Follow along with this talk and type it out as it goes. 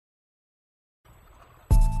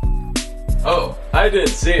Oh, I didn't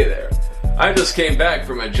see you there. I just came back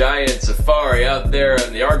from a giant safari out there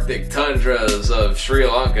in the Arctic tundras of Sri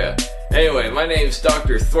Lanka. Anyway, my name's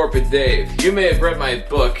Dr. Thorpid Dave. You may have read my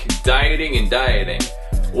book, Dieting and Dieting.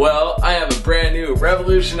 Well, I have a brand new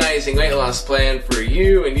revolutionizing weight loss plan for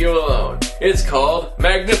you and you alone. It's called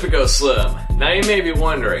Magnificoslim. Now you may be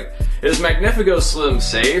wondering, is Magnificoslim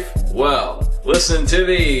safe? Well, listen to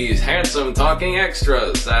these handsome talking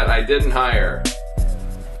extras that I didn't hire.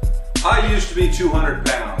 I used to be 200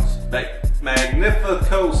 pounds.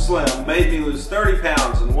 Magnificoslim made me lose 30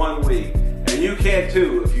 pounds in 1 week. And you can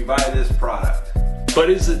too if you buy this product. But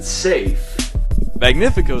is it safe?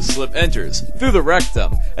 Magnificoslim enters through the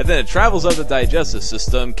rectum, and then it travels up the digestive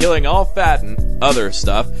system, killing all fat and other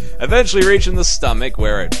stuff, eventually reaching the stomach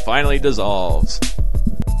where it finally dissolves.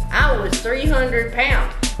 I was 300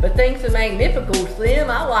 pounds, but thanks to Magnificoslim,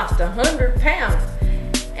 I lost 100 pounds.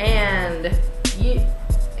 And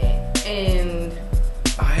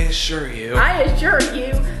I assure you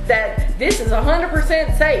that this is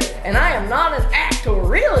 100% safe, and I am not an actor,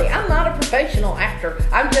 really. I'm not a professional actor.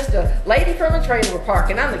 I'm just a lady from a trailer park,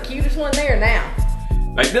 and I'm the cutest one there now.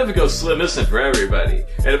 Magnificoslim isn't for everybody.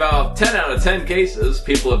 In about 10 out of 10 cases,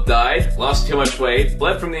 people have died, lost too much weight,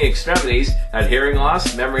 bled from the extremities, had hearing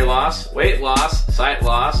loss, memory loss, weight loss, sight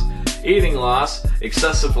loss, eating loss,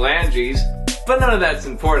 excessive phalanges, but none of that's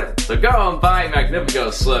important. So go and buy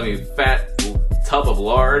Magnificoslim, you fat tub of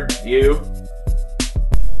lard, you.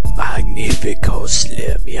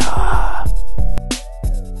 Magnificoslim, yeah.